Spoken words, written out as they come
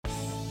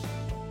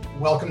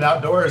Welcome to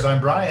Outdoors. I'm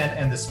Brian,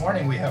 and this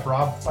morning we have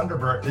Rob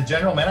Funderburk, the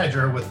general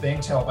manager with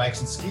Bangtail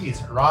Bikes and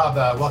Skis. Rob,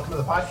 welcome to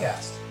the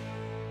podcast.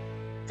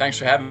 Thanks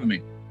for having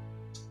me.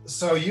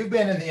 So you've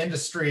been in the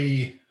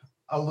industry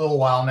a little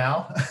while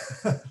now.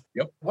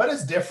 Yep. What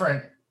is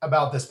different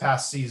about this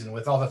past season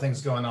with all the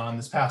things going on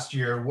this past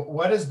year?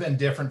 What has been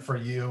different for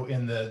you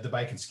in the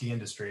bike and ski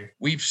industry?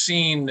 We've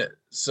seen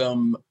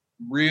some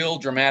real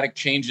dramatic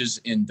changes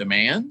in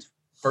demand.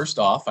 First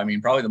off,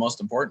 probably the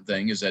most important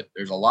thing is that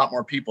there's a lot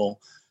more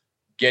people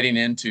getting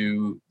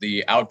into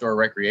the outdoor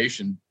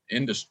recreation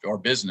industry or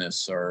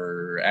business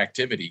or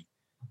activity,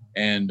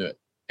 and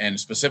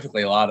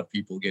specifically a lot of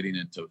people getting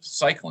into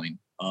cycling.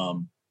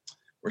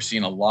 We're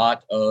seeing a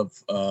lot of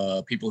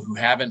people who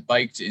haven't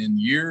biked in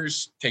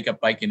years take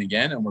up biking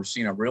again, and we're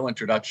seeing a real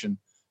introduction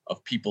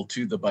of people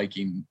to the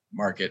biking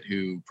market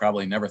who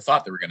probably never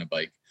thought they were going to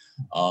bike,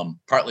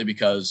 partly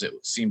because it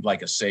seemed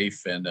like a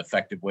safe and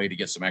effective way to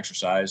get some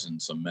exercise and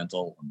some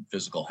mental and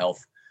physical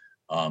health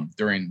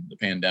during the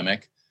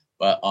pandemic.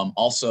 But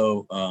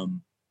also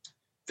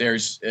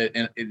there's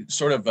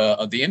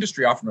the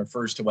industry often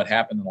refers to what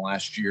happened in the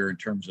last year in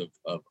terms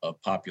of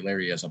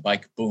popularity as a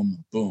bike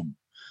boom.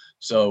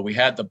 So we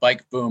had the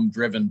bike boom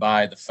driven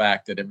by the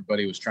fact that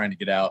everybody was trying to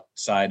get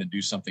outside and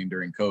do something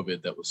during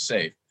COVID that was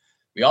safe.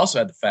 We also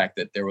had the fact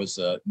that there was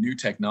a new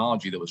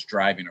technology that was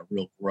driving a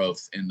real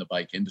growth in the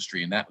bike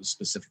industry, and that was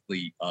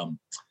specifically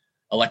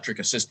electric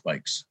assist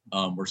bikes.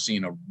 We're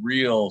seeing a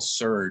real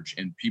surge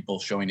in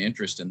people showing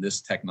interest in this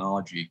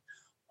technology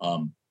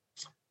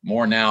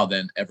more now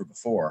than ever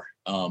before.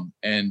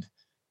 And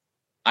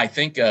I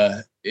think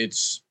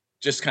it's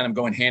just kind of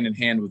going hand in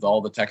hand with all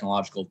the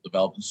technological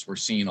developments we're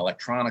seeing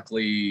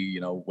electronically,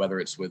 whether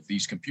it's with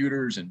these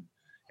computers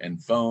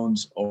and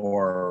phones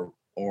or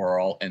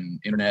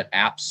internet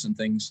apps and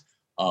things.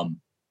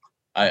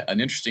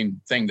 An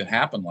interesting thing that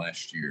happened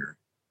last year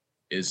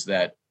is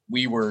that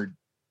we were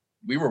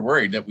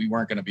worried that we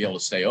weren't going to be able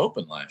to stay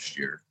open last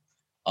year.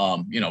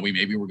 We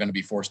maybe were going to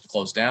be forced to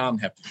close down,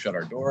 have to shut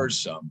our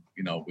doors.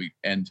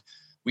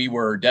 We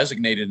were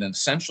designated an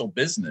essential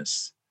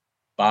business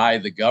by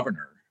the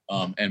governor,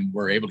 and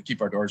were able to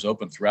keep our doors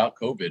open throughout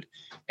COVID.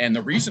 And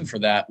the reason for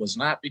that was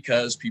not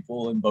because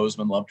people in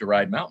Bozeman love to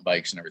ride mountain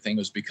bikes and everything. It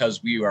was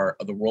because we are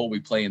the role we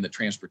play in the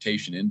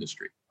transportation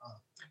industry.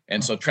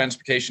 And so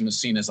transportation is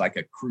seen as like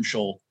a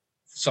crucial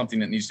something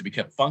that needs to be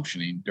kept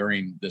functioning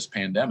during this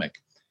pandemic.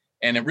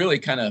 And it really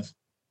kind of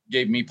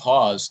gave me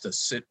pause to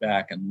sit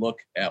back and look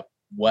at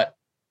what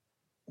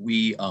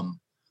do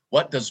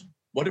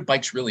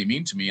bikes really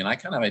mean to me? And I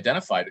kind of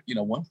identified,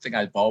 one thing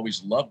I've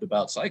always loved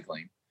about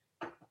cycling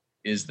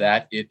is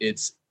that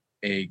it's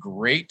a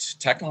great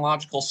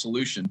technological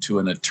solution to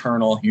an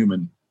eternal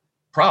human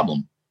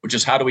problem, which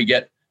is how do we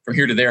get from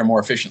here to there more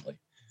efficiently?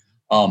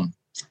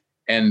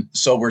 And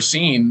so we're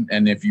seeing,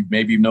 and if you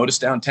maybe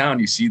noticed downtown,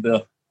 you see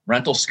the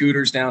rental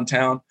scooters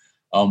downtown.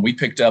 We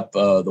picked up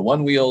the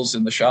one wheels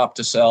in the shop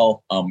to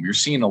sell. You're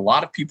seeing a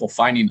lot of people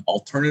finding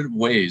alternative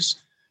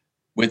ways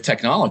with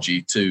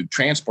technology to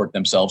transport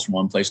themselves from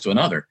one place to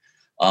another.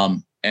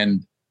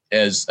 And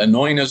as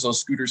annoying as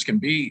those scooters can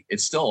be, it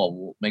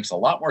still makes a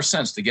lot more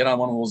sense to get on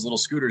one of those little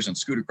scooters and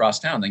scoot across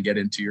town than get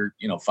into your,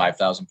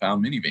 5,000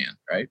 pound minivan,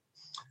 right?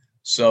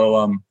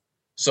 So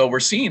we're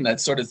seeing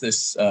that sort of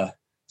this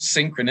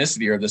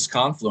synchronicity or this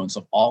confluence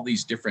of all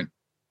these different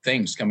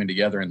things coming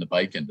together in the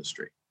bike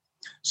industry.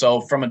 So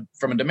from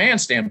a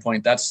demand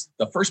standpoint, that's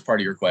the first part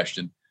of your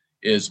question,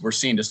 is we're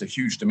seeing just a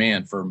huge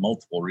demand for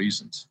multiple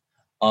reasons.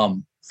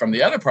 From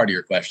the other part of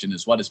your question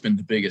is what has been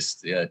the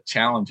biggest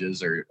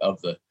challenges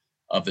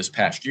of this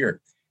past year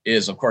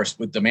is, of course,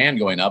 with demand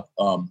going up,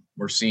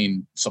 we're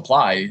seeing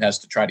supply has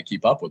to try to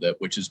keep up with it,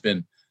 which has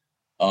been,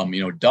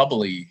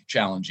 doubly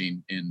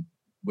challenging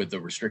with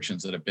the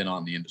restrictions that have been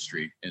on the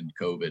industry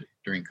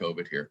during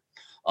COVID here.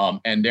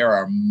 And there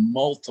are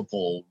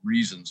multiple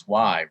reasons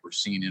why we're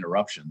seeing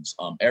interruptions,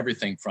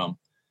 everything from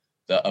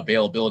the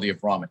availability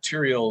of raw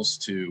materials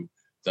to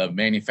the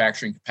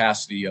manufacturing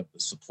capacity of the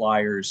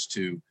suppliers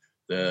to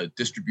the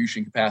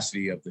distribution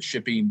capacity of the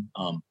shipping.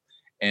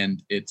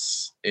 And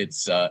it's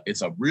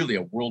really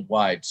a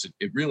worldwide.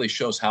 It really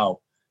shows how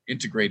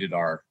integrated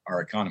our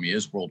economy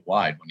is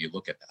worldwide when you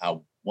look at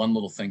how one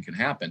little thing can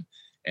happen,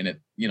 and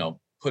it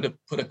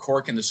put a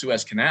cork in the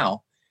Suez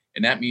Canal,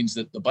 and that means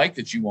that the bike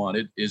that you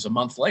wanted is a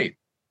month late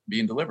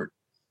being delivered,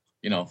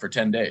 for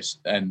 10 days,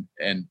 and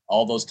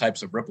all those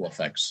types of ripple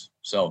effects.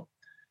 So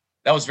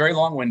that was very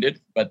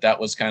long-winded, but that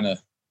was kind of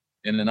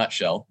in a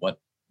nutshell what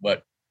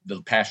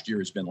the past year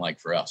has been like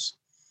for us.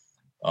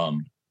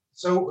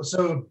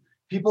 So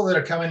people that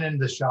are coming into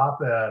the shop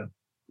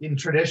in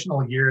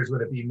traditional years,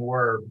 would it be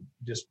more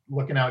just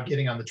looking out,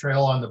 getting on the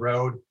trail, on the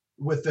road?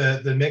 With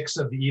the mix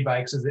of the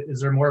e-bikes, is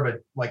there more of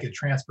a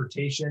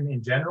transportation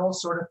in general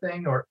sort of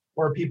thing, or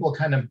are people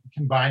kind of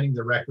combining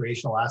the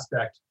recreational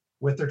aspect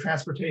with their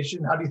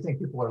transportation? How do you think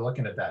people are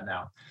looking at that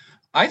now?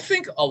 I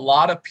think a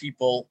lot of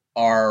people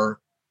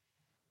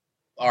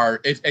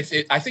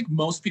I think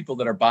most people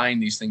that are buying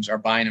these things are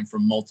buying them for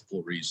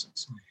multiple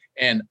reasons.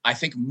 And I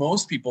think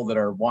most people that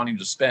are wanting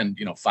to spend,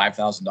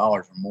 $5,000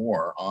 or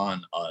more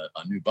on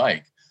a new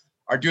bike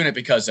are doing it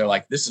because they're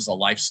like, this is a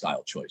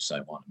lifestyle choice I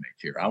want to make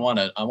here. I want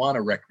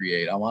to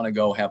recreate. I want to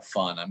go have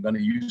fun. I'm going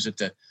to use it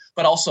to,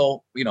 but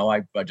also,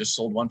 I just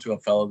sold one to a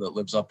fellow that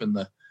lives up in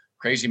the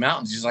crazy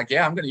mountains. He's like,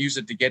 yeah, I'm going to use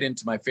it to get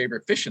into my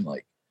favorite fishing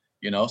lake,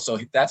 so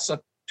that's a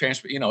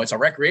it's a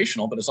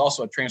recreational, but it's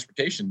also a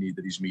transportation need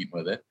that he's meeting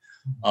with it.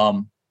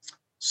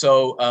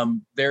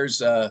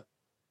 There's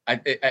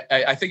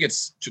I think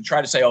it's to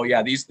try to say, oh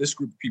yeah, this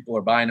group of people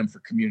are buying them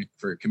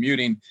for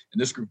commuting, and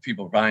this group of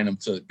people are buying them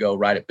to go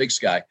ride at Big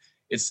Sky.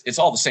 It's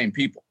all the same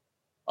people.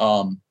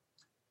 I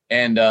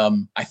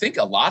think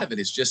a lot of it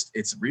is just,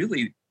 it's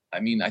really,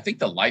 I think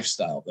the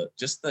lifestyle,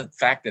 just the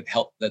fact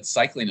that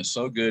cycling is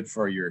so good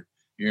for your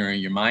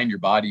mind, your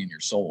body, and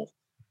your soul.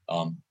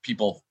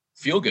 People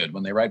feel good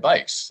when they ride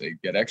bikes. They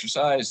get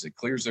exercise, it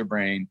clears their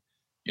brain.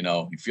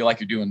 You feel like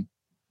you're doing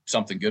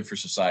something good for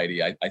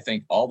society. I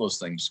think all those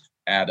things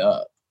add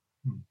up.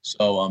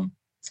 So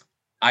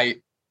I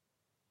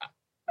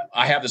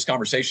have this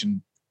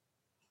conversation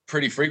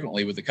pretty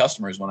frequently with the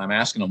customers when I'm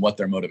asking them what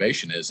their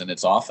motivation is, and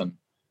it's often,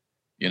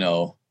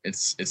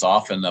 it's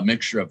often a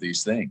mixture of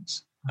these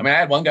things. I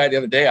had one guy the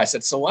other day. I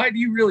said, "So why do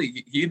you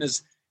really?"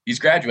 He's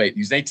graduating.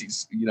 He's 18.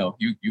 You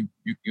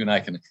and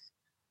I can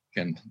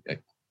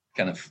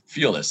kind of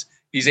feel this.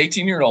 He's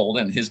 18-year old,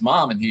 and his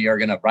mom and he are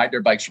going to ride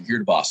their bikes from here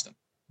to Boston.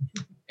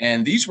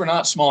 And these were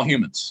not small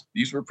humans.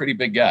 These were pretty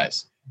big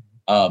guys.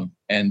 But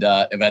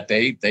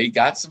they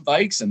got some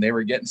bikes and they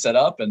were getting set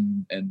up.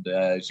 And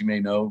as you may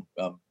know,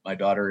 my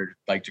daughter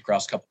biked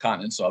across a couple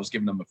continents. So I was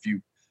giving them a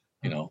few,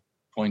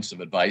 points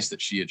of advice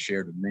that she had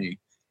shared with me.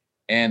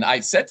 And I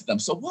said to them,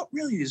 so what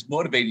really is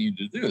motivating you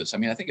to do this?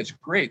 I think it's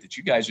great that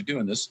you guys are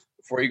doing this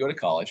before you go to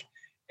college.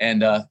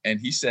 And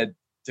he said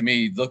to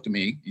me, looked at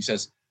me, he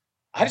says,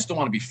 I just don't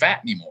want to be fat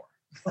anymore.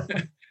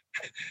 And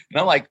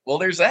I'm like, well,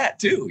 there's that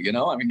too,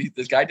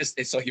 this guy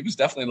so he was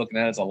definitely looking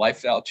at it as a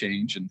lifestyle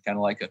change and kind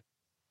of like a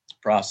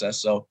process.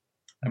 So,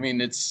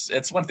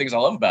 it's one of the things I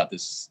love about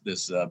this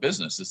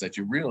business is that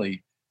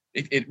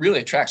it really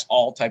attracts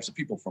all types of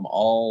people from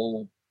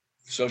all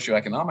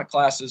socioeconomic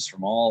classes,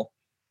 from all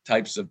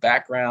types of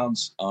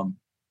backgrounds.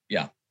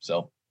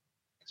 So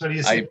do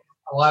you see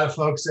a lot of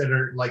folks that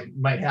are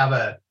might have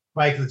a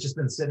bike that's just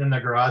been sitting in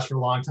their garage for a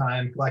long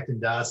time, collecting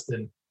dust,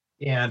 and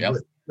yep.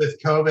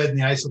 With COVID and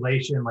the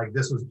isolation,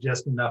 this was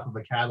just enough of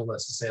a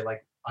catalyst to say,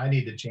 I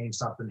need to change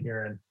something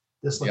here. And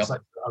this looks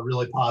like a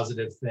really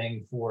positive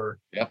thing for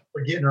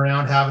getting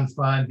around, having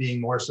fun, being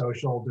more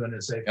social, doing it in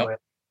a safe way.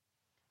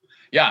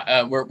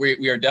 Yeah,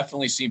 we are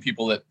definitely seeing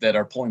people that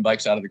are pulling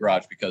bikes out of the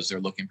garage because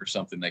they're looking for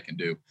something they can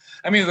do.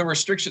 The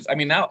restrictions,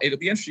 now it'll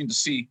be interesting to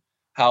see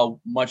how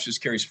much this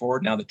carries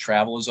forward now that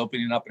travel is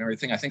opening up and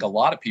everything. I think a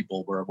lot of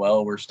people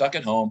we're stuck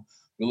at home.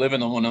 We live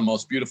in one of the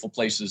most beautiful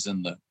places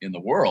in the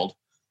world.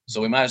 So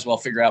we might as well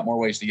figure out more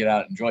ways to get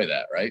out and enjoy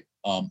that, right?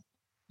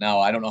 Now,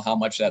 I don't know how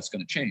much that's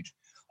going to change.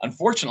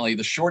 Unfortunately,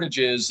 the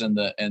shortages and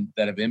that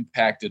have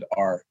impacted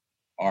our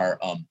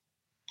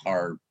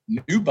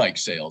new bike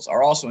sales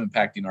are also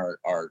impacting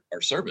our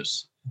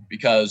service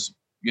because,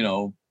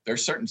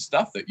 there's certain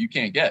stuff that you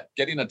can't get.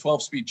 Getting a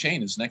 12-speed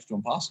chain is next to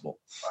impossible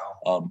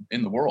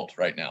in the world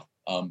right now.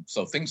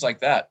 So things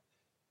like that,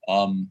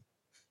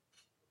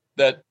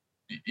 that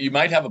you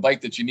might have a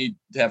bike that you need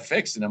to have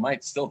fixed, and it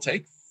might still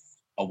take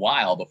a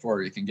while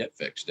before it can get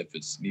fixed if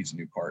it needs a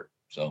new part.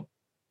 So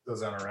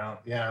goes on around.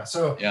 Yeah.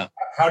 So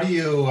how do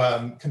you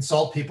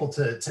consult people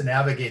to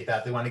navigate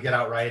that? They want to get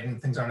out riding,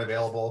 things aren't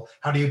available.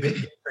 How do you get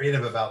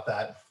creative about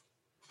that?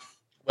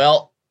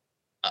 Well,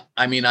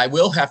 I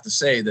will have to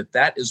say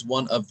that is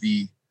one of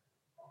the,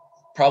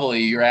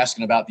 probably you're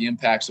asking about the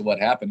impacts of what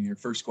happened in your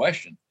first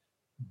question.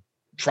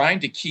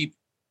 Trying to keep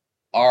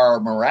our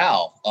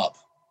morale up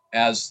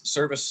as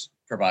service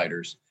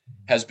providers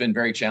has been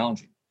very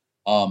challenging.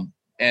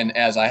 And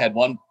as I had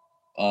one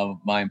of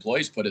my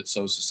employees put it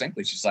so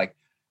succinctly, she's like,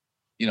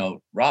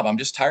 Rob, I'm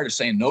just tired of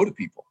saying no to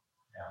people,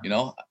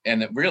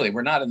 and really,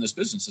 we're not in this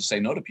business to say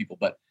no to people,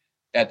 but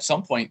at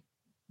some point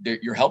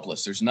you're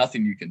helpless. There's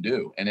nothing you can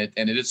do. And it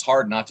is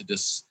hard not to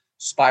just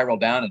spiral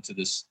down into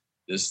this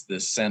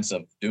sense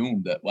of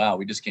doom that, wow,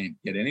 we just can't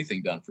get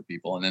anything done for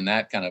people. And then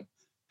that kind of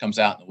comes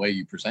out in the way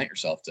you present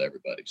yourself to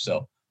everybody.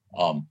 So,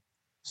 I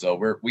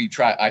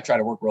try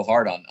to work real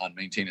hard on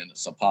maintaining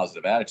some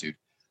positive attitude.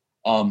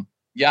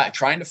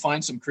 Trying to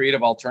find some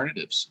creative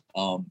alternatives.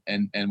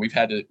 And we've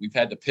had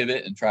to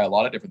pivot and try a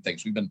lot of different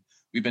things.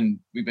 We've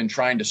been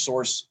trying to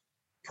source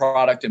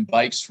product and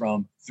bikes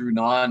through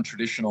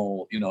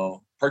non-traditional,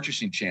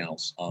 purchasing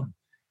channels.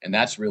 And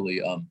that's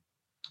really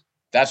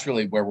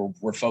where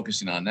we're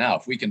focusing on now.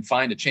 If we can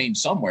find a chain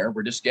somewhere,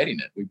 we're just getting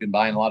it. We've been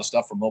buying a lot of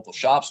stuff from local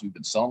shops. We've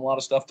been selling a lot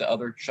of stuff to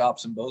other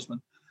shops in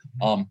Bozeman.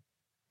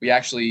 We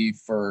actually,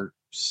 for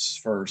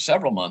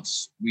several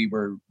months, we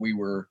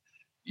were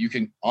you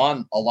can,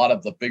 on a lot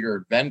of the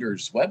bigger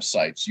vendors'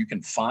 websites, you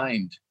can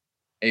find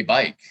a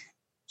bike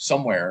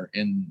somewhere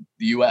in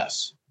the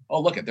US. Oh,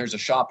 look, there's a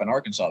shop in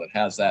Arkansas that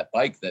has that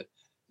bike that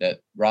that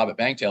Rob at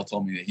Banktail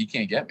told me that he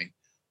can't get me.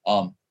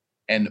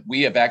 And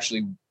we have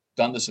actually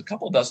done this a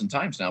couple dozen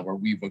times now, where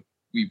we've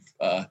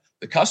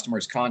the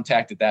customers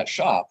contacted that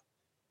shop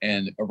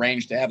and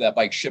arranged to have that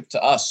bike shipped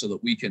to us so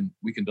that we can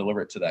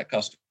deliver it to that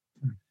customer.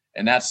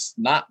 And that's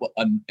not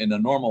in a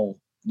normal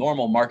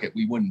market.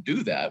 We wouldn't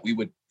do that. We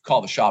would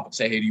call the shop and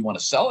say, hey, do you want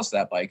to sell us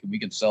that bike? And we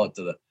can sell it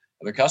to the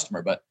other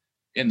customer. But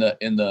in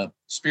the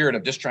spirit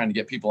of just trying to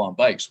get people on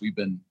bikes, we've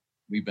been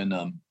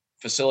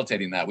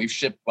facilitating that. We've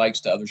shipped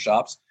bikes to other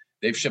shops.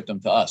 They've shipped them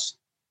to us.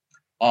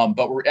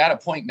 But we're at a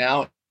point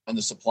now in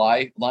the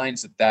supply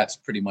lines that's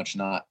pretty much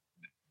not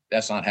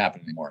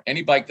happening anymore.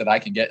 Any bike that I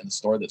can get in the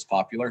store that's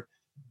popular,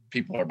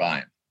 people are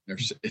buying.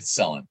 It's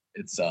selling.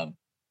 It's I'm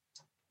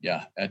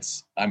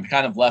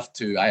kind of left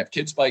to, I have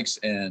kids bikes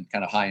and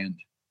kind of high-end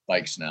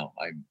bikes now.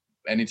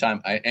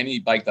 Any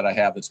bike that I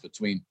have that's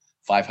between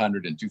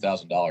 $500 and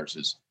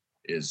 $2,000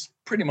 is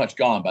pretty much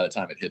gone by the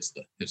time it hits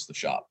the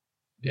shop.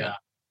 Yeah.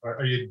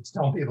 Are you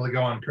telling people to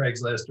go on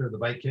Craigslist or the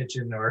Bike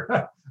Kitchen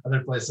or other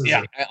places?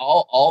 Yeah,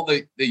 all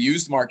the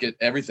used market,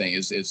 everything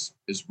is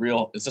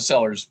real. It's a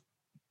seller's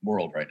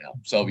world right now.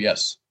 So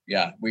yes,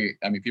 yeah,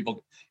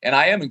 people, and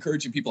I am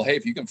encouraging people, hey,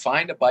 if you can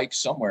find a bike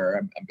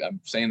somewhere, I'm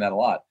saying that a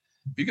lot.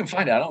 If you can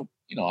find it,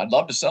 I'd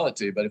love to sell it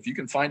to you, but if you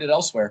can find it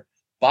elsewhere,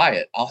 buy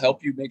it. I'll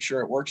help you make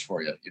sure it works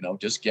for you.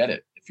 Just get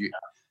it.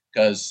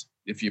 Because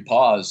if you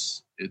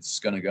pause, it's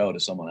going to go to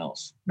someone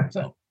else.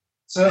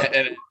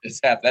 And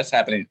that's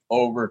happening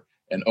over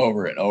and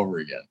over and over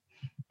again.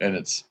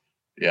 And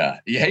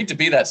you hate to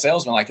be that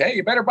salesman, like, hey,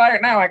 you better buy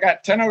it now. I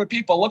got 10 other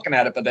people looking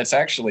at it, but that's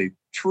actually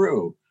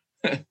true.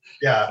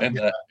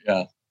 Yeah.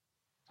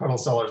 Total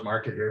seller's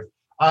market here.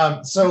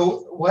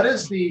 So what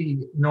is the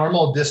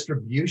normal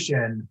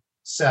distribution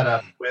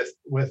setup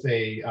with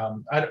a,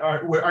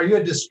 are you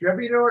a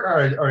distributor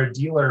or a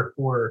dealer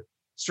for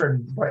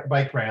certain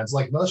bike brands?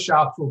 Like most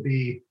shops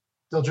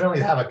they'll generally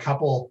have a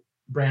couple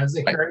brands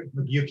they carry.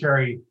 Like you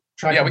carry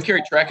Trek. Yeah, we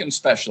carry Trek and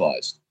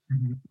Specialized,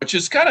 which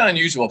is kind of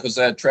unusual because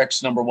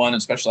Trek's number one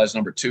and Specialized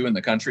number two in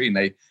the country, and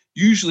they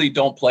usually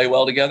don't play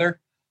well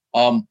together.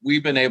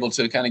 We've been able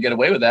to kind of get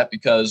away with that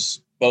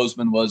because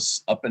Bozeman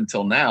was up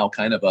until now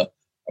kind of a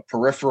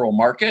peripheral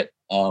market,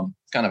 kind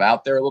of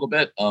out there a little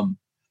bit.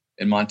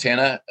 In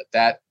Montana,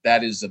 that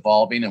is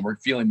evolving, and we're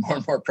feeling more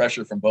and more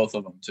pressure from both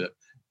of them to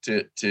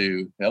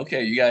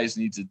okay, you guys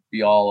need to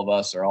be all of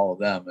us or all of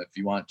them if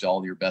you want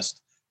all your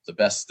the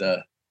best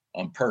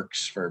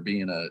perks for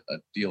being a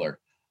dealer.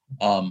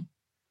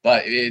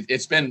 But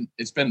it's been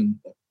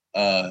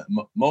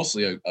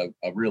mostly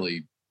a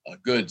really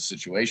good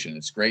situation.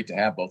 It's great to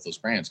have both those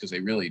brands because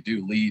they really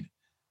do lead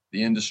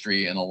the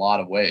industry in a lot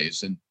of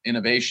ways. And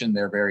innovation,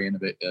 they're very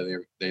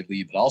innovative. They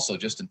lead, but also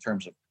just in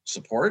terms of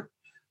support.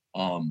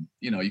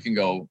 You can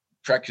go.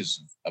 Trek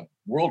is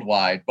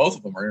worldwide. Both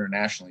of them are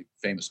internationally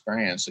famous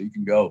brands, so you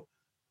can go.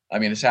 I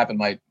mean, it's happened.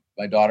 My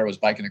daughter was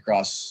biking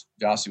across.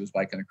 Jossie was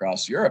biking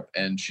across Europe,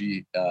 and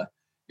she,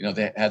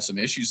 they had some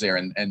issues there,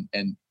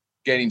 and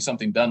getting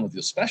something done with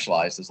the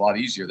Specialized is a lot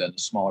easier than the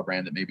smaller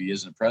brand that maybe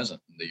isn't present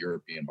in the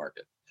European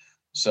market.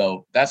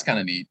 So that's kind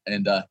of neat.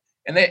 And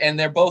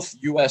they're both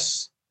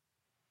U.S.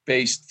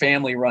 based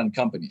family-run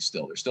companies.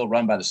 They're still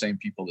run by the same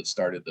people that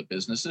started the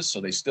businesses, so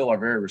they still are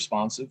very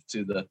responsive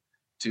to the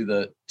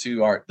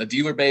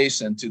dealer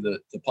base and to the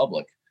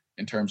public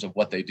in terms of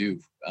what they do.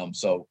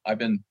 So I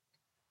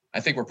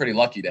think we're pretty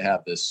lucky to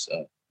have this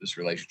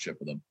relationship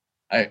with them.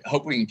 I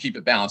hope we can keep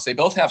it balanced. They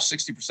both have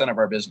 60% of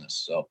our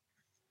business, so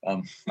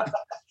I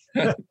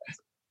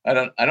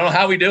don't know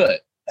how we do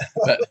it,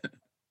 but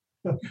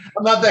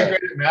I'm not that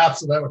great at math,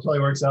 so that totally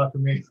works out for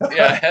me.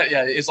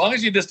 yeah. As long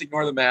as you just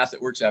ignore the math,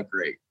 it works out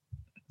great.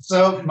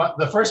 So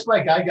the first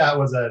bike I got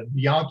was a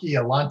Bianchi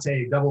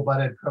Alante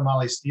double-butted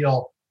chromoly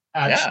steel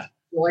at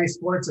LA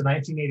Sports in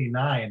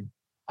 1989.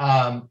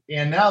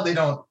 And now they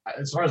don't,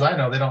 as far as I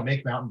know, they don't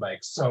make mountain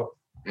bikes. So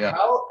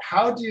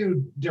how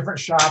do different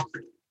shops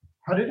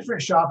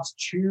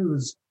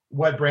choose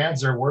what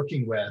brands they're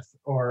working with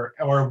or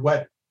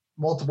what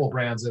multiple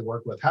brands they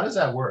work with? How does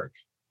that work?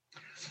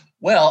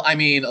 Well, I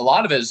mean, a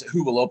lot of it is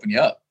who will open you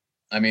up.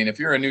 I mean, if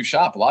you're a new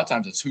shop, a lot of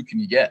times it's who can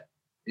you get,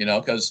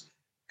 because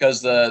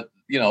that's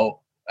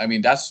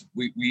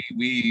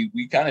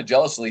we kind of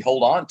jealously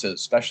hold on to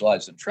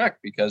Specialized and Trek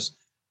because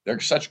they're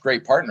such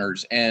great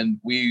partners, and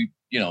we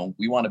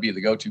want to be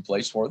the go-to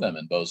place for them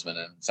in Bozeman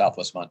and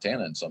Southwest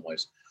Montana in some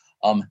ways.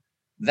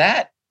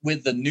 That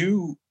with the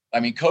new,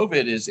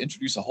 COVID has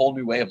introduced a whole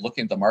new way of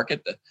looking at the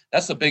market.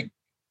 That's the big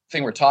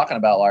thing we're talking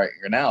about right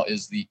now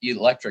is the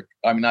e-market.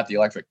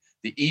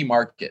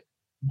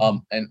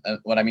 And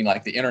what I mean,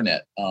 like the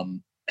internet,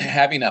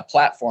 having a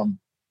platform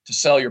to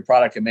sell your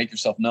product and make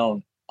yourself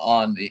known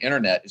on the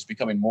internet is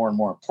becoming more and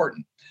more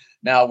important.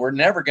 Now, we're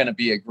never going to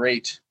be a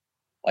great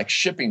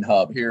shipping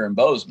hub here in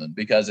Bozeman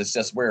because it's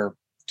just we're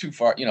too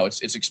far.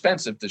 It's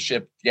expensive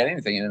to get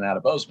anything in and out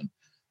of Bozeman.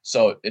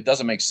 So it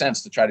doesn't make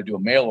sense to try to do a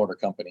mail order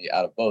company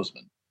out of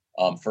Bozeman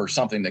for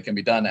something that can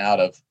be done out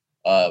of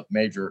a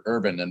major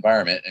urban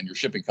environment, and your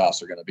shipping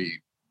costs are going to be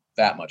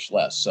that much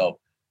less. So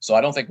So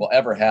I don't think we'll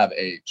ever have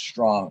a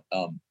strong,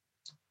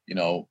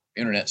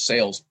 internet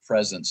sales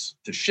presence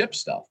to ship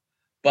stuff.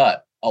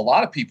 But a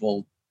lot of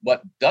people,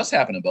 what does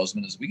happen in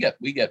Bozeman is we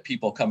get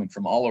people coming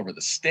from all over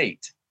the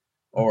state,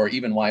 or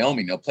even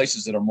Wyoming,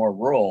 places that are more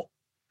rural,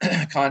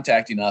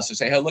 contacting us and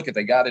say, hey, look, if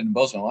they got it in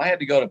Bozeman, well, I had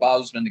to go to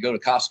Bozeman to go to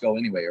Costco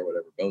anyway, or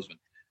whatever, Bozeman.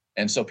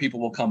 And so people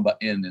will come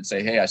in and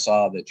say, hey, I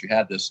saw that you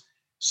had this.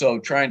 So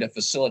trying to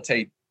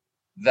facilitate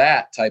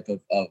that type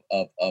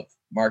of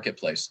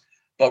marketplace.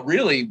 But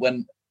really,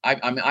 when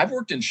I've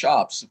worked in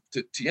shops,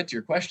 to get to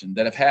your question,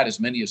 that have had as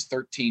many as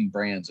 13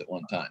 brands at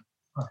one time,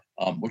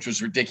 which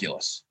was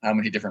ridiculous how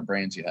many different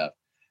brands you have.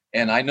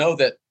 And I know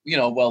that,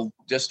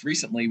 just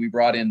recently we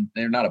brought in,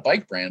 they're not a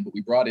bike brand, but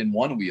we brought in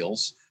One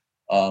Wheels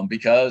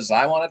because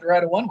I wanted to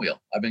ride a one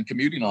wheel. I've been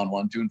commuting on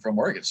one to and from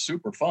work. It's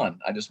super fun.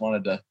 I just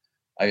wanted to,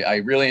 I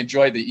really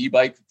enjoyed the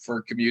e-bike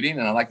for commuting.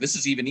 And I'm like, this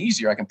is even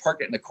easier. I can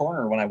park it in the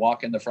corner when I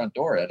walk in the front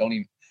door. I don't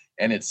even,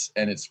 and it's,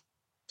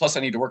 plus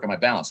I need to work on my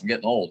balance. I'm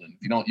getting old, and if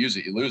you don't use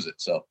it, you lose it.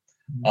 So,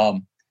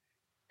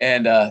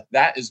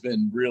 that has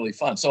been really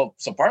fun. So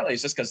partly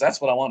it's just because that's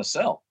what I want to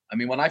sell. I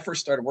mean, when I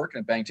first started working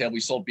at Bangtail, we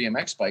sold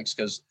BMX bikes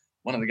because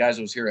one of the guys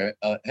that was here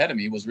ahead of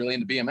me was really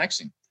into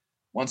BMXing.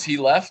 Once he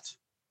left,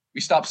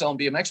 we stopped selling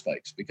BMX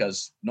bikes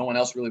because no one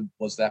else really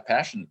was that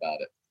passionate about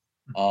it.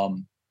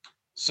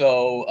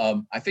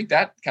 I think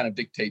that kind of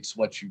dictates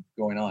what's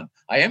going on.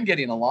 I am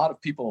getting a lot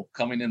of people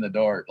coming in the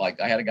door.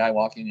 Like I had a guy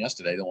walk in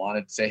yesterday that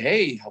wanted to say,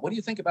 hey, what do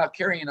you think about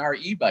carrying our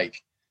e-bike?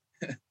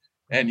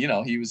 And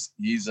he's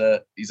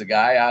a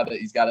guy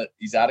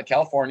he's out of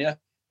California,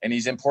 and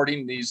he's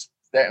importing these.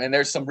 And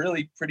there's some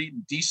really pretty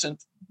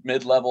decent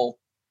mid-level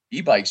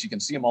e-bikes. You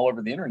can see them all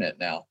over the internet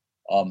now,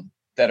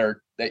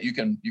 that you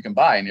can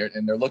buy,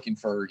 and they're looking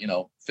for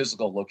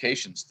physical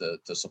locations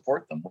to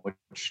support them,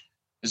 which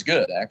is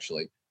good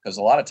actually, because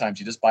a lot of times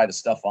you just buy the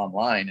stuff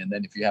online, and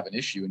then if you have an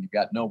issue and you've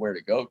got nowhere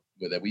to go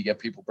with it, we get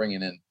people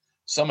bringing in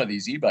some of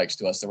these e-bikes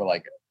to us that were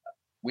like,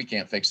 we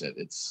can't fix it.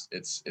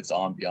 It's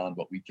on beyond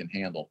what we can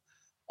handle.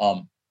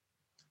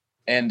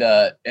 And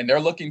they're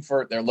looking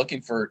for,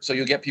 so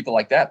you'll get people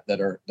like that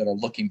are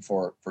looking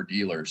for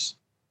dealers.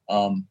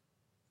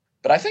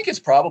 But I think it's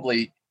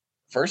probably,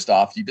 first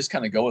off, you just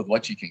kind of go with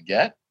what you can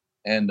get,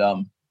 and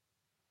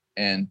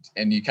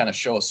you kind of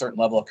show a certain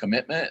level of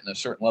commitment and a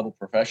certain level of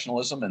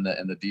professionalism, and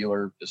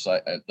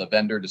the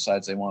vendor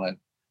decides they want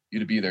you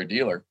to be their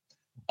dealer.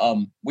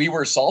 We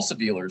were salsa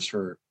dealers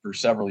for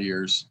several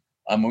years.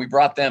 We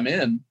brought them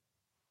in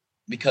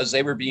because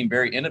they were being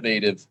very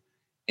innovative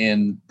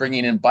in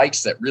bringing in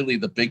bikes that really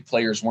the big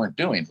players weren't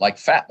doing, like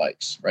fat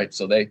bikes, right?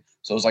 So it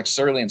was like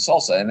Surly and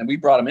Salsa. And then we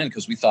brought them in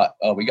because we thought,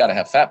 oh, we got to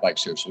have fat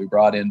bikes here. So we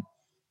brought in,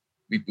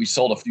 we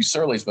sold a few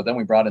Surlys, but then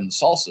we brought in the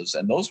Salsas,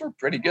 and those were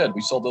pretty good.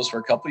 We sold those for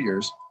a couple of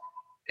years.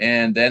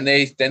 And then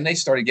they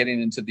started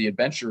getting into the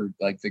adventure,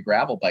 like the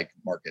gravel bike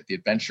market, the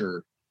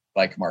adventure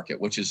bike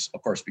market, which has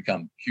of course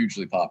become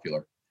hugely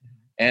popular.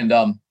 And,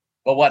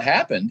 but what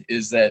happened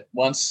is that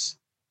once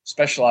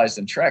Specialized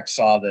and Trek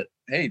saw that,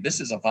 hey,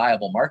 this is a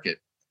viable market,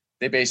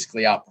 they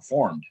basically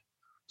outperformed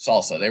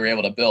Salsa. They were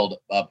able to build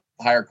a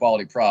higher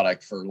quality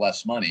product for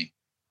less money,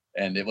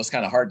 and it was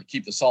kind of hard to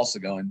keep the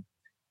Salsa going.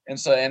 And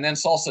then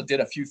Salsa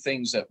did a few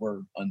things that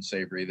were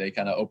unsavory. They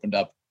kind of opened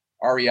up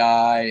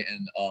REI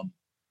and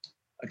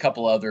a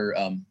couple other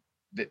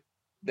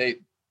their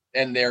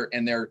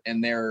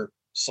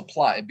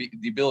supply,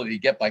 the ability to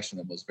get bikes from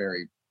them was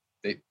very.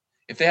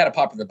 If they had a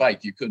popular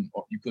bike, you couldn't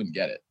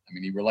get it. I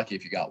mean, you were lucky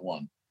if you got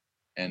one.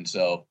 And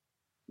so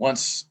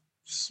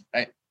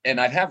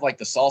I'd have like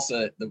the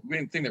Salsa, the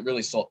thing that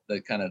really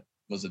that kind of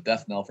was a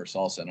death knell for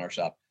Salsa in our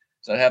shop.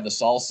 So I'd have the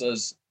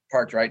Salsas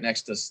parked right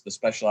next to the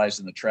Specialized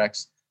and the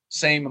Treks,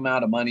 same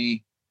amount of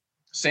money,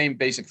 same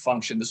basic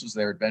function. This was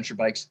their adventure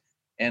bikes,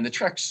 and the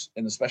Treks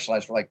and the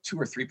Specialized were like 2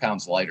 or 3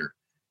 pounds lighter.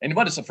 And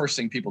what is the first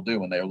thing people do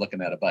when they're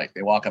looking at a bike?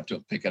 They walk up to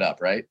it, pick it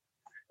up, right?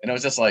 And it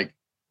was just like,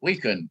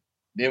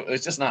 it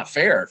was just not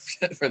fair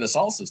for the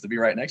Salsas to be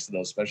right next to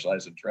those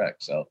Specialized and Trek.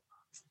 So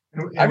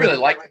I really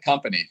like the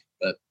company,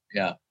 but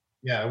yeah.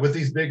 Yeah, with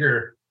these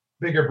bigger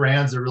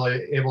brands, they're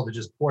really able to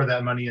just pour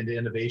that money into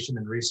innovation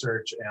and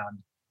research, and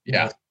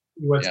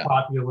what's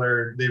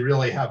popular. They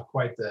really have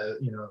quite the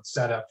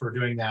setup for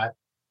doing that.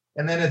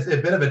 And then it's a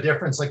bit of a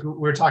difference, like we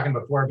were talking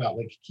before about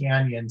like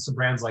Canyon, some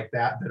brands like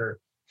that are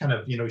kind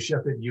of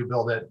ship it, you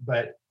build it.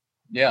 But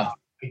I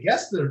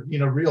guess the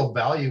real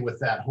value with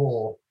that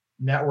whole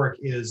network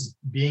is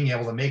being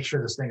able to make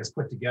sure this thing is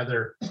put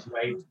together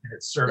right and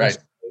it's serviced.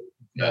 Right.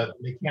 The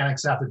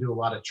mechanics have to do a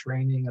lot of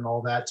training and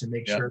all that to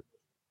make sure,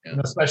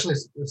 especially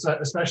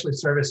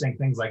servicing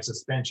things like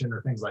suspension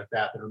or things like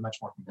that are much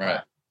more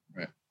complex.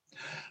 Right.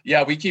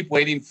 Yeah, we keep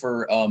waiting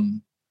for.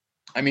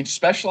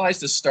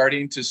 Specialized is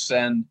starting to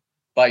send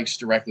bikes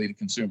directly to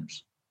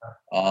consumers.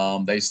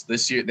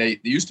 This year they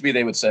used to be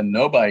they would send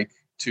no bike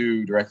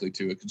directly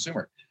to a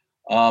consumer.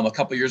 A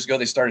couple of years ago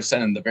they started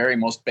sending the very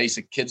most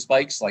basic kids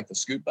bikes, like the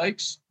scoot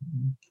bikes.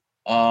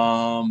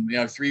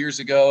 3 years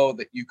ago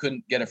that you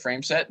couldn't get a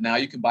frame set. Now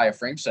you can buy a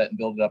frame set and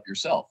build it up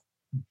yourself.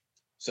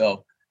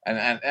 So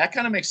And that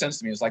kind of makes sense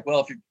to me. It's like,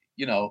 well,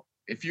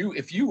 if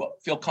if you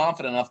feel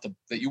confident enough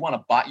that you want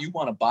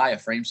to buy a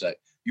frame set,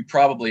 you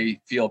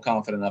probably feel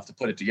confident enough to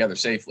put it together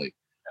safely.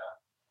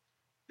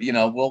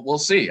 We'll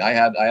see. I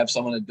have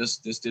someone that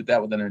just did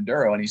that with an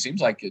Enduro, and he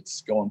seems like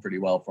it's going pretty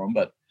well for him.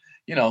 But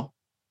you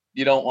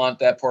don't want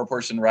that poor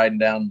person riding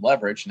down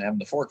Leverage and having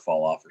the fork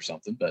fall off or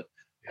something. But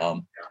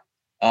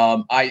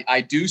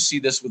I do see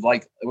this with,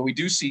 like, we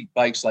do see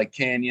bikes like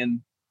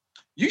Canyon.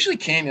 Usually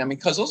Canyon, I mean,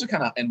 because those are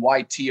kind of, and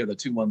YT are the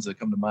two ones that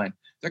come to mind.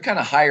 They're kind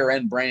of higher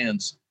end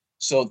brands.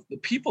 So the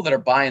people that are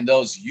buying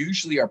those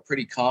usually are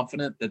pretty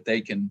confident that they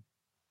can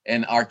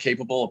and are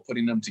capable of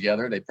putting them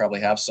together. They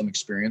probably have some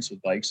experience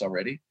with bikes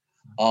already.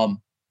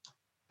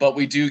 But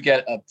we do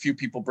get a few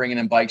people bringing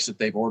in bikes that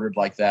they've ordered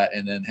like that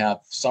and then have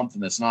something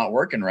that's not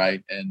working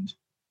right. And,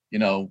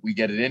 we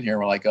get it in here.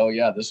 We're like, oh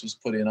yeah, this was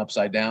put in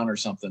upside down or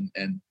something.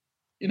 And,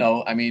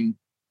 I mean,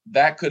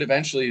 that could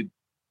eventually,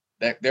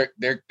 that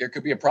there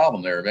could be a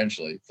problem there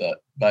eventually.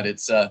 But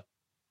it's,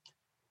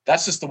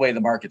 that's just the way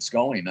the market's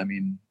going. I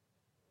mean,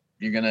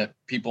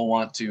 people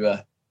want to,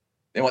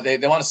 they want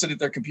to sit at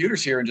their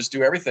computers here and just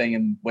do everything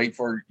and wait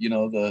for,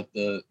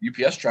 the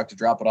UPS truck to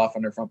drop it off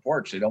on their front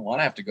porch. They don't want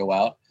to have to go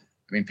out.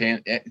 I mean,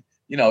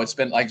 it's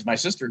been like my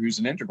sister, who's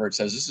an introvert,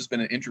 says this has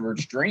been an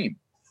introvert's dream.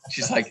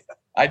 She's like,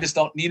 I just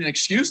don't need an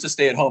excuse to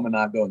stay at home and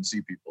not go and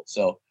see people.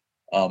 So,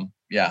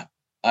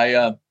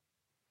 I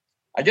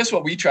guess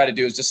what we try to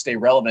do is just stay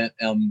relevant.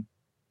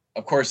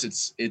 Of course,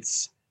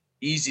 it's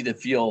easy to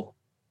feel,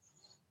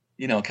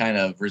 kind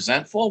of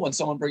resentful when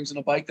someone brings in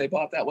a bike they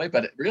bought that way.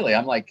 But really,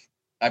 I'm like,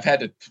 I've had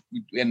to,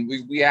 and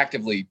we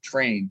actively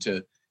train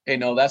to, hey,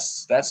 no,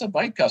 that's a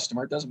bike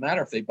customer. It doesn't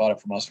matter if they bought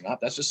it from us or not.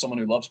 That's just someone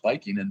who loves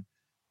biking,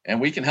 and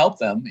we can help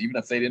them. Even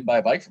if they didn't buy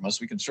a bike from us,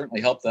 we can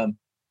certainly help them,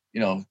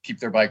 keep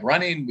their bike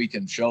running. We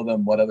can show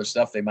them what other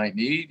stuff they might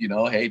need.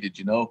 Hey, did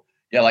you know?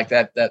 Yeah, like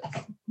that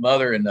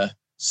mother and the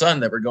son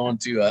that were going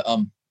to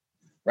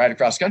ride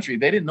across country.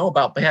 They didn't know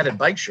about padded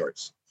bike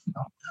shorts.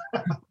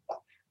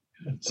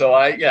 So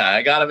I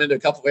got them into a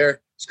couple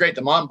pair. It's great.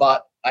 The mom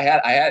bought. I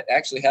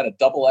actually had a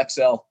double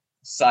XL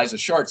size of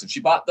shorts, and she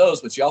bought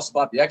those, but she also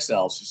bought the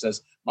XLs. She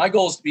says, my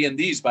goal is to be in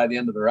these by the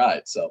end of the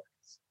ride. So,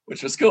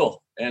 which was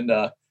cool. And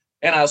I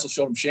also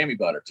showed them chamois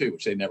butter too,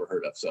 which they never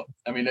heard of. So,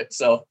 I mean, that's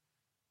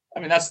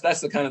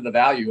the kind of the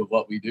value of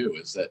what we do,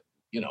 is that,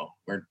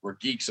 we're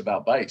geeks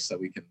about bikes, so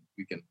we can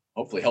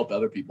hopefully help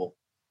other people.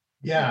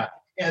 Yeah.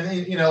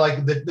 And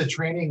like the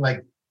training,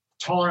 like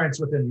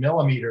tolerance within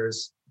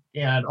millimeters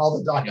and all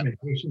the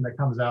documentation that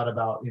comes out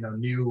about,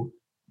 new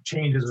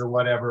changes or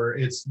whatever,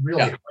 it's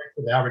really hard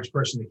for the average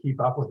person to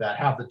keep up with that,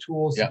 have the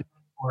tools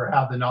or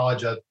have the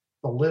knowledge of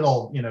the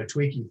little,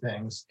 tweaky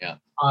things. A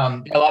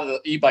lot of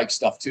the e-bike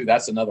stuff too.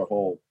 That's another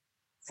whole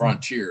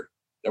frontier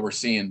that we're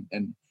seeing.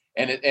 And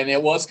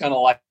it was kind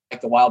of like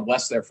the Wild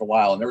West there for a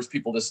while. And there was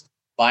people just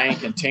buying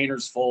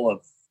containers full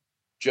of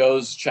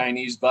Joe's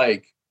Chinese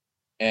bike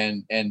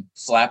and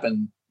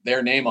slapping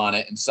their name on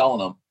it and selling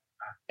them.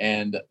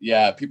 And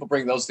people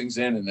bring those things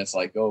in, and it's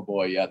like, oh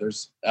boy,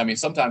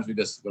 sometimes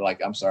we're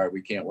like, I'm sorry,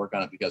 we can't work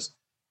on it because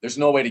there's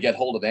no way to get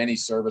hold of any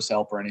service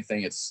help or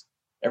anything.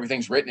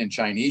 Everything's written in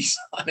Chinese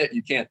on it.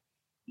 You can't,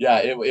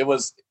 it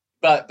was,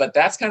 but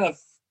that's kind of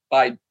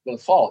by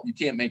default. You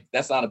can't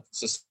that's not a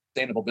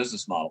sustainable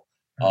business model.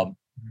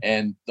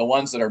 And the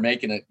ones that are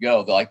making it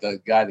go, like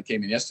the guy that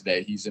came in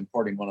yesterday, he's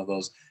importing one of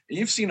those. And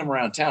you've seen them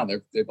around town.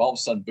 They've all of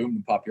a sudden boomed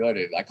in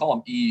popularity. I call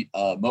them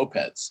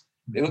mopeds.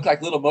 They look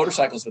like little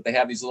motorcycles, but they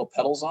have these little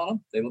pedals on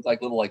them. They look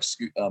like little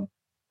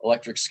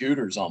electric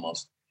scooters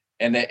almost.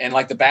 And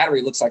like the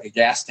battery looks like a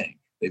gas tank.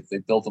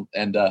 They've built them,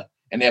 and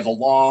they have a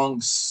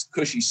long,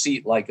 cushy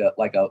seat like a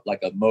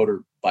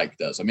motor bike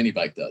does, a mini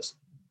bike does.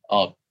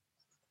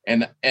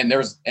 And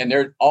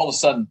there all of a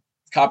sudden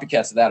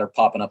copycats of that are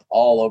popping up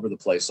all over the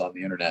place on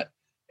the internet.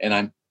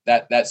 And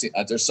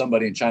there's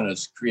somebody in China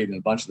that's creating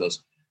a bunch of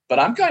those. But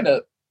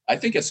I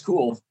think it's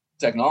cool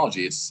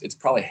technology. It's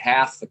probably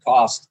half the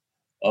cost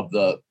of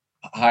the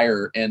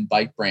higher end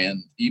bike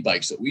brand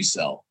e-bikes that we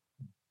sell.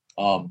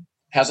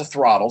 Has a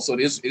throttle, so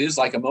it is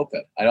like a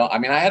moped. I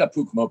had a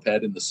Puch moped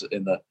in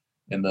the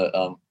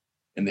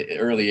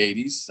early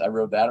 80s. I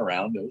rode that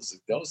around.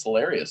 That was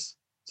hilarious.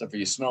 Except for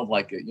you smelled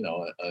like a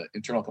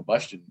internal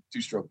combustion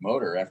 2-stroke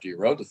motor after you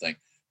rode the thing.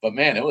 But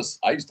man,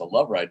 I used to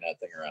love riding that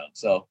thing around.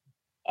 So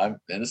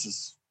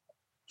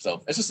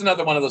it's just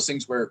another one of those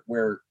things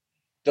where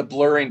the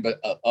blurring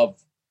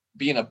of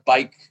being a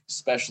bike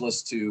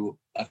specialist to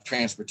a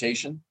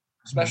transportation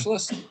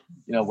specialist,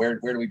 where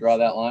do we draw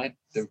that line?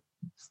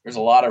 There's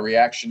a lot of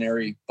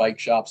reactionary bike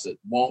shops that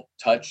won't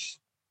touch.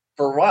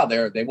 For a while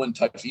there, they wouldn't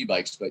touch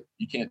e-bikes, but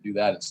you can't do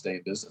that and stay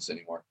in business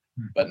anymore.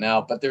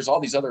 But there's all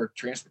these other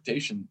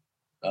transportation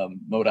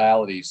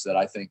modalities that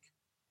I think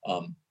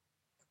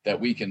that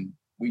we can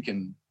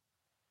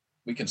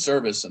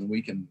service and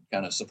we can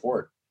kind of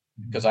support,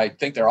 because I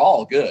think they're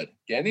all good.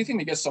 Anything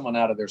to get someone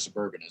out of their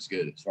Suburban is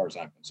good as far as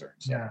I'm concerned.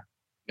 So,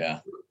 yeah.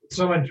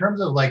 So in terms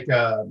of like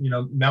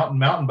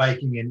mountain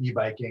biking and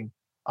e-biking,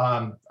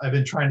 I've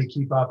been trying to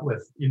keep up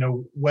with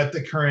what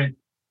the current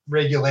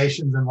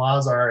regulations and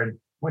laws are, and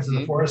went to the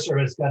Mhm. Forest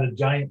Service, got a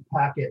giant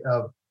packet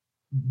of,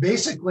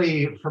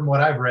 basically, from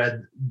what I've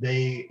read,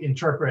 they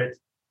interpret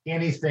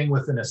anything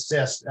with an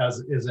assist as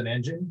is an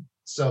engine.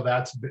 So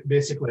that's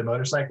basically a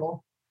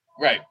motorcycle.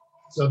 Right.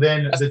 So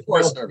then That's the the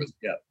Forest trail, Service.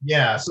 Yeah.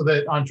 yeah, so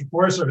that on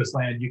Forest Service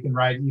land, you can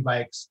ride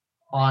e-bikes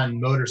on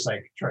Right.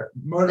 motorcycle Right.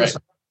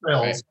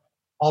 trails.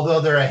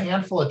 Although there are a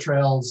handful of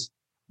trails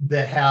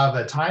that have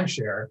a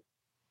timeshare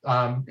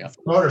Yeah.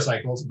 for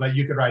motorcycles, but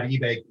you could ride an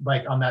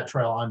e-bike on that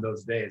trail on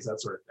those days,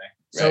 that sort of thing.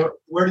 Right. So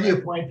where do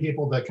you point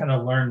people to kind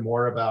of learn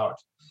more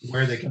about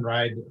where they can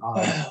ride?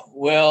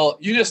 Well,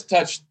 you just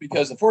touched,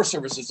 because the Forest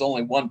Service is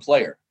only one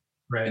player,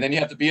 and Right. then you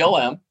have the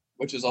BLM,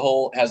 which is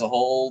has a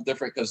whole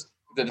different, because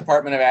the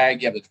Department of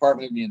Ag, you have the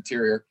Department of the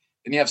Interior,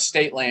 then you have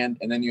state land,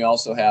 and then you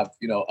also have,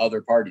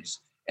 other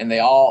parties, and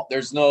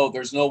there's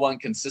no one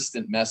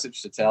consistent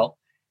message to tell.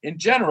 In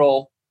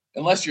general,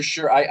 unless you're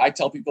sure, I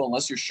tell people,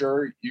 unless you're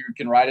sure you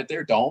can ride it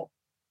there, don't.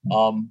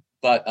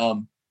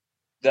 But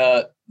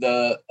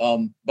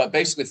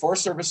basically,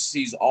 Forest Service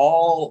sees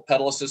all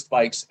pedal assist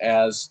bikes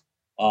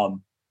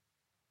um,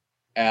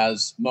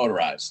 as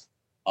motorized.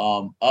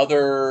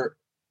 Other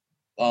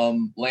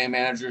land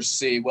managers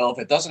see, well, if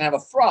it doesn't have a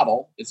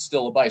throttle, it's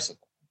still a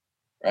bicycle,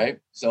 right?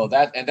 So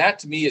that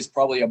to me is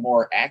probably a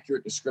more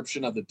accurate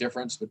description of the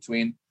difference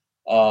between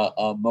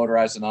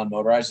motorized and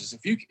non-motorized. Is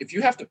if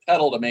you have to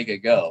pedal to make it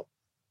go,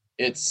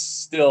 it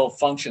still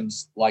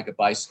functions like a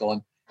bicycle.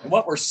 And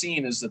what we're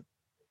seeing is that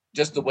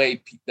just the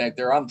way that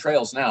they're on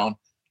trails now. And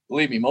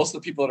believe me, most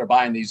of the people that are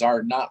buying these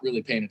are not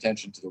really paying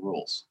attention to the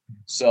rules.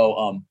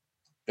 So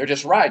they're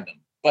just riding them.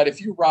 But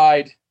if you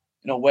ride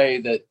in a way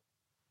that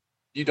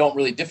you don't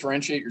really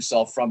differentiate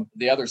yourself from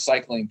the other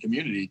cycling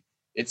community,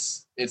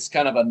 it's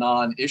kind of a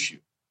non-issue.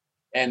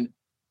 And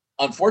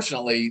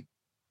unfortunately,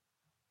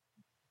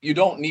 you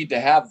don't need to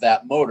have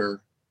that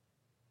motor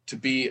to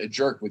be a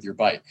jerk with your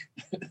bike.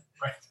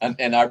 Right.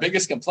 And our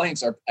biggest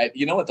complaints are,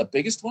 what the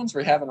biggest ones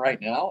we're having right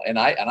now, and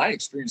I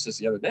experienced this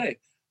the other day,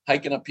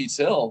 hiking up Pete's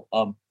Hill,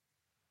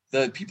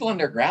 the people on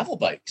their gravel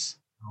bikes,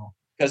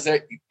 because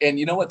and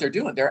you know what they're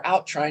doing? They're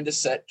out trying to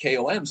set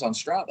KOMs on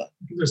Strava.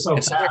 They're so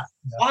And so fast.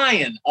 they're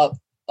flying up,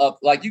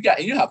 like you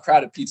know how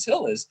crowded Pete's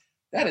Hill is.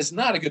 That is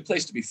not a good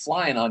place to be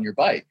flying on your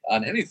bike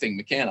on anything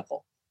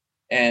mechanical.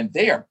 And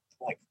they are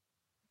like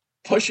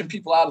pushing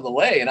people out of the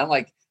way. And I'm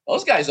like,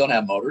 those guys don't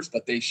have motors,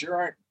 but they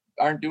sure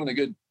aren't doing a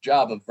good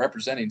job of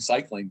representing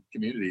cycling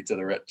community to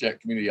the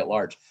community at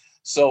large.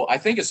 So I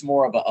think it's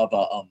more of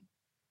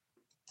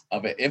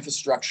an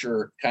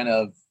infrastructure kind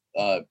of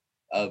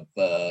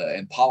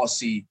and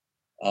policy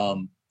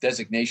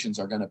designations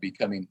are going to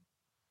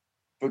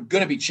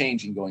be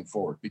changing going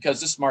forward, because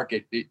this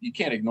market, you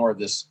can't ignore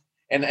this.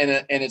 And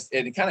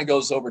it kind of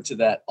goes over to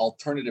that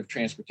alternative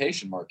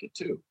transportation market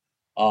too.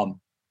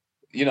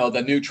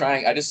 The new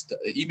Triangle, I just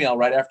emailed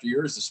right after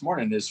yours this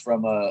morning, is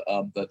from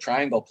the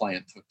Triangle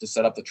plan to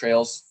set up the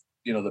trails,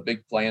 the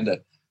big plan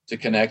to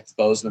connect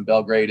Bozeman,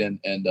 Belgrade,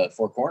 and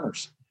Four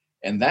Corners.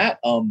 And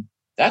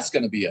that's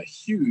going to be a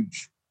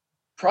huge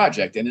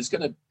project. And it's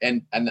going to,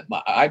 and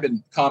I've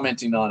been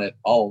commenting on it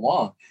all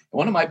along. And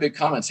one of my big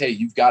comments, hey,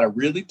 you've got to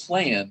really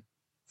plan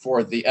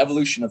for the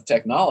evolution of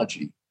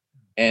technology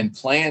and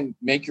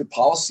make your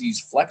policies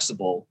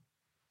flexible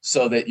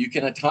so that you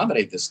can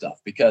accommodate this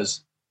stuff.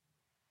 Because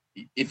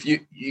if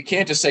you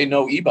can't just say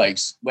no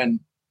e-bikes when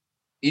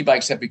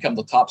e-bikes have become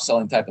the top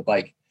selling type of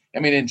bike. I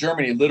mean, in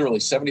Germany, literally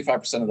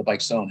 75% of the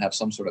bikes sold have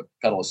some sort of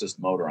pedal assist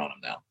motor on them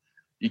now.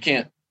 You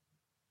can't,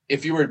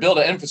 if you were to build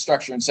an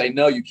infrastructure and say,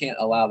 no, you can't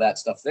allow that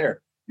stuff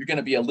there, you're going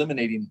to be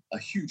eliminating a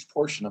huge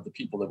portion of the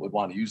people that would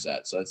want to use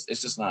that. So it's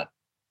just not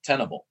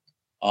tenable.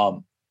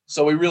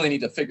 So we really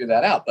need to figure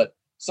that out. But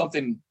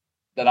something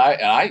that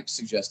I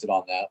suggested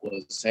on that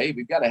was, hey,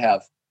 we got to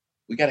have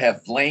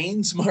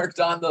lanes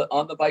marked on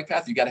the bike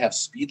path. You got to have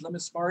speed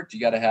limits marked. You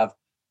got to have,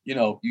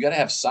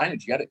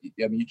 signage.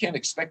 You can't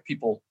expect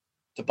people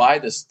to buy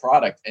this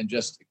product and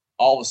just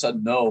all of a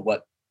sudden know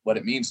what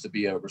it means to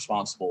be a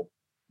responsible,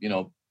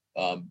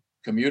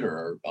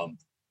 commuter or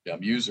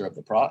user of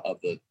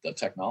the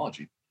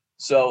technology.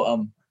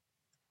 So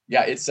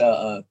yeah, it's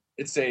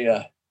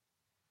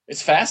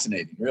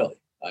fascinating, really.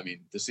 I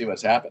mean, to see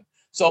what's happened.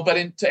 So,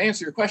 but to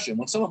answer your question,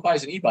 when someone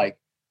buys an e-bike,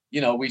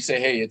 we say,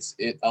 hey,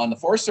 on the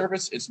Forest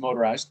Service, it's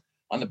motorized.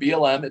 On the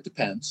BLM, it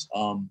depends.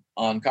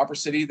 On Copper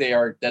City, they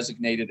are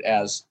designated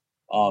as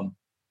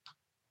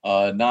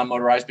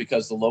non-motorized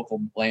because the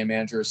local land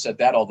manager has said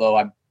that.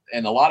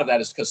 And a lot of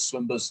that is because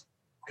SWMBA's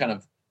kind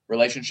of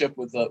relationship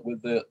with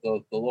the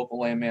local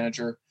land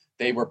manager.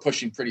 They were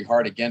pushing pretty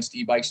hard against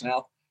e-bikes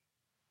now.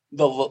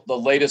 The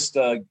latest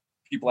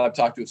people I've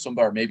talked to at SWMBA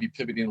are maybe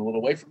pivoting a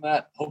little away from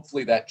that.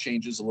 Hopefully that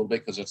changes a little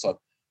bit, because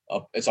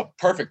it's a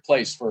perfect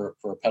place for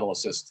pedal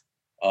assist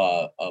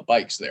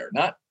bikes there.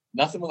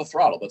 Nothing with a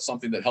throttle, but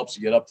something that helps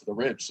you get up to the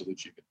ridge so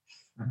that you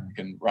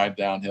can ride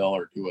downhill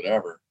or do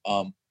whatever.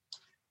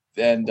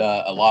 And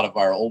a lot of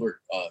our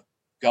older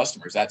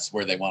customers, that's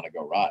where they want to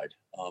go ride.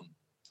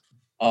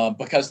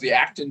 Because the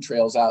Acton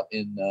trails out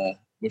in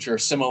which are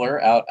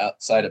similar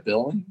outside of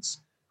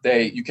Billings,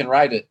 you can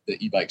ride the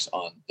e-bikes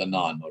on the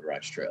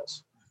non-motorized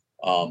trails.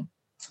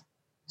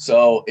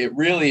 So it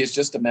really is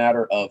just a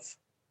matter of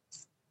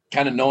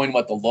kind of knowing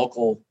what the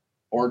local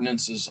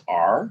ordinances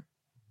are,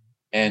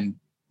 and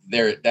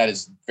that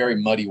is very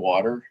muddy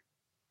water.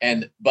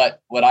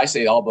 But what I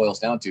say, it all boils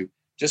down to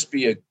just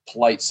be a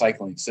polite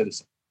cycling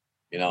citizen.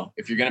 You know,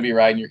 if you're going to be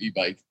riding your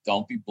e-bike,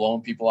 don't be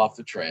blowing people off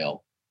the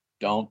trail.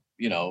 Don't,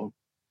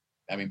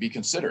 be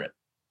considerate.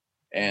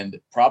 And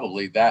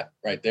probably that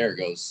right there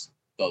goes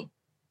the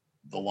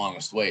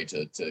longest way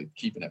to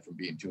keeping it from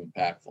being too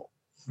impactful.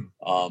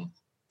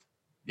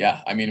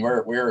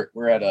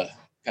 We're at a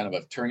kind of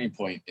a turning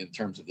point in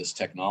terms of this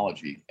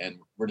technology, and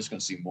we're just going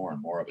to see more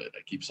and more of it.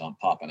 It keeps on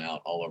popping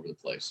out all over the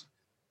place.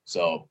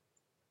 So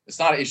it's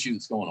not an issue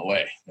that's going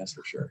away. That's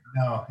for sure.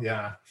 No.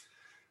 Yeah.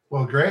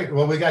 Well, great.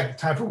 Well, we got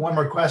time for one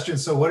more question.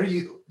 So what are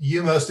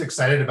you most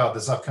excited about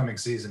this upcoming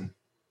season?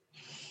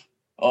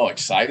 Oh,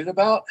 excited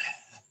about?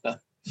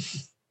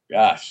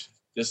 Gosh,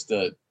 just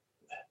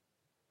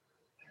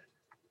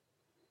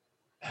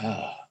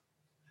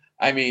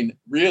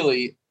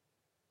really,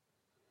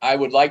 I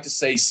would like to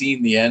say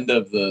seeing the end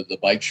of the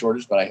bike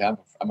shortage, but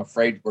I'm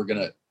afraid we're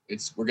gonna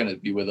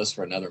be with us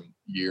for another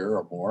year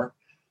or more.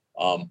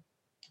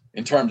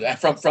 In terms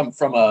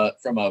from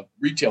a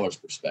retailer's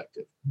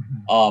perspective,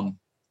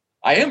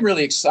 I am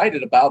really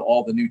excited about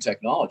all the new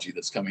technology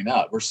that's coming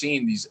out. We're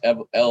seeing these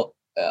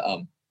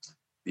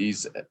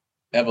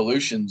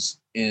evolutions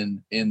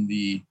in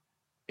the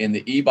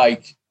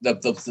e-bike,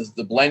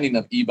 the blending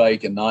of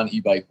e-bike and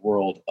non-e-bike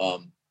world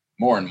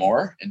more and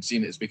more, and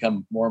seeing it's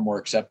become more and more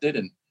accepted,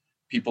 and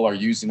people are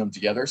using them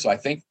together. So I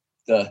think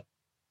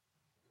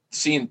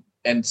seeing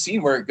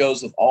where it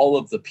goes with all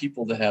of the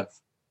people that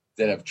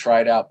have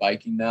tried out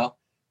biking now,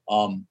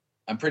 I'm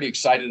pretty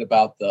excited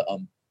about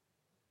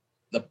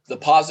the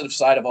positive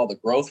side of all the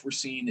growth we're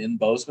seeing in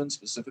Bozeman,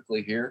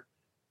 specifically here,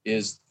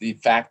 is the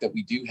fact that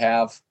we do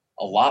have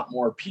a lot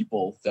more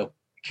people that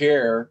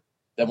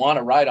want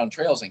to ride on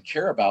trails and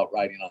care about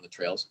riding on the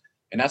trails.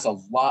 And that's a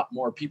lot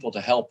more people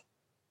to help,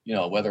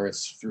 whether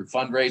it's through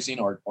fundraising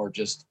or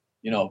just,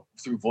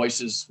 through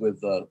voices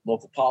with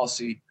local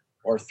policy,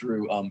 or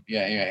through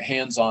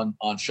hands on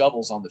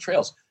shovels on the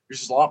trails. There's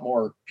just a lot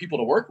more people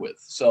to work with.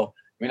 So,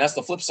 that's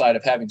the flip side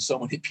of having so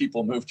many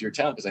people move to your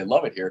town because they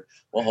love it here.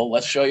 Well,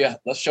 let's show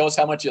us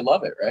how much you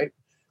love it, right?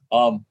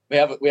 We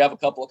have a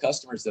couple of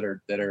customers that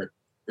are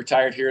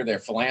retired here. They're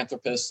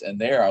philanthropists, and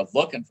they are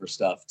looking for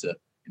stuff to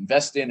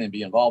invest in and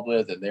be involved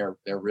with. And they're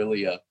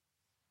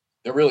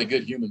really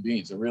good human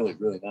beings. They're really,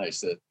 really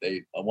nice. That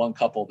one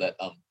couple that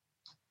a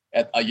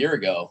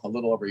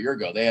little over a year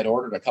ago, they had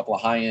ordered a couple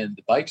of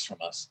high-end bikes from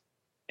us,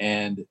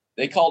 and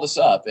they called us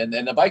up, and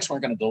the bikes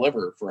weren't going to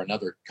deliver for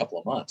another couple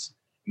of months.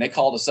 And they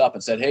called us up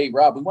and said, "Hey,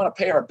 Rob, we want to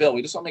pay our bill.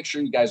 We just want to make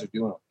sure you guys are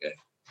doing okay."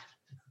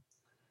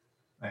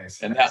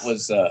 Nice. And that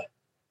was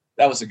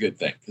a good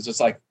thing, because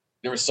it's like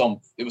it was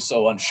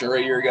so unsure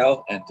a year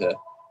ago, and to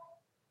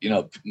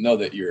know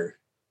that your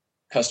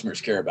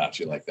customers care about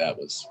you like that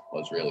was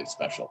really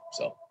special.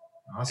 So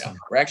awesome. Yeah,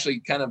 we're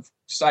actually kind of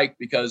psyched,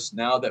 because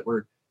now that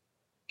we're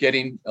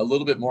getting a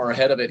little bit more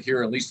ahead of it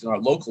here, at least in our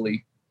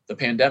locally, the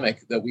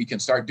pandemic, that we can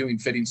start doing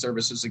fitting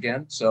services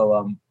again.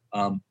 So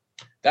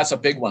that's a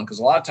big one, because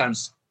a lot of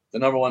times the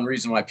number one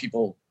reason why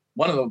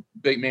one of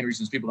the main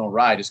reasons people don't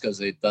ride is because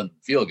it doesn't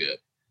feel good.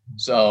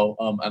 So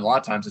and a lot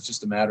of times it's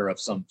just a matter of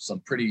some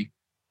pretty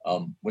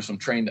with a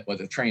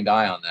trained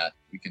eye on that,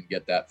 we can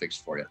get that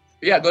fixed for you.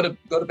 But yeah, go to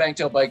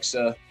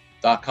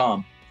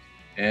bangtailbikes.com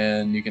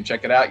and you can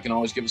check it out. You can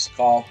always give us a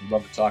call. We'd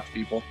love to talk to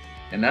people.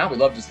 And now we'd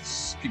love to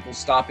people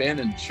stop in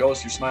and show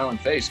us your smiling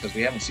face, because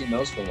we haven't seen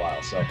those for a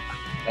while. So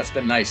that's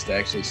been nice to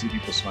actually see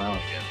people smiling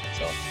again.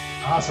 So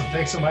awesome.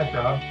 Thanks so much,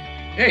 Rob.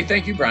 Hey,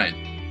 thank you,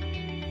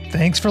 Brian.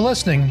 Thanks for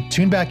listening.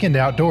 Tune back into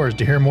Outdoors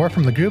to hear more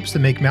from the groups that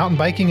make mountain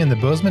biking in the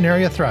Bozeman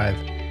area thrive.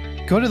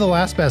 Go to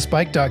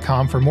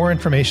thelastbestbike.com for more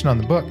information on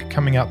the book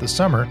coming out this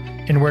summer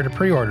and where to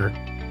pre-order.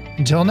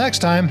 Until next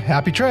time,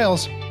 happy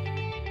trails.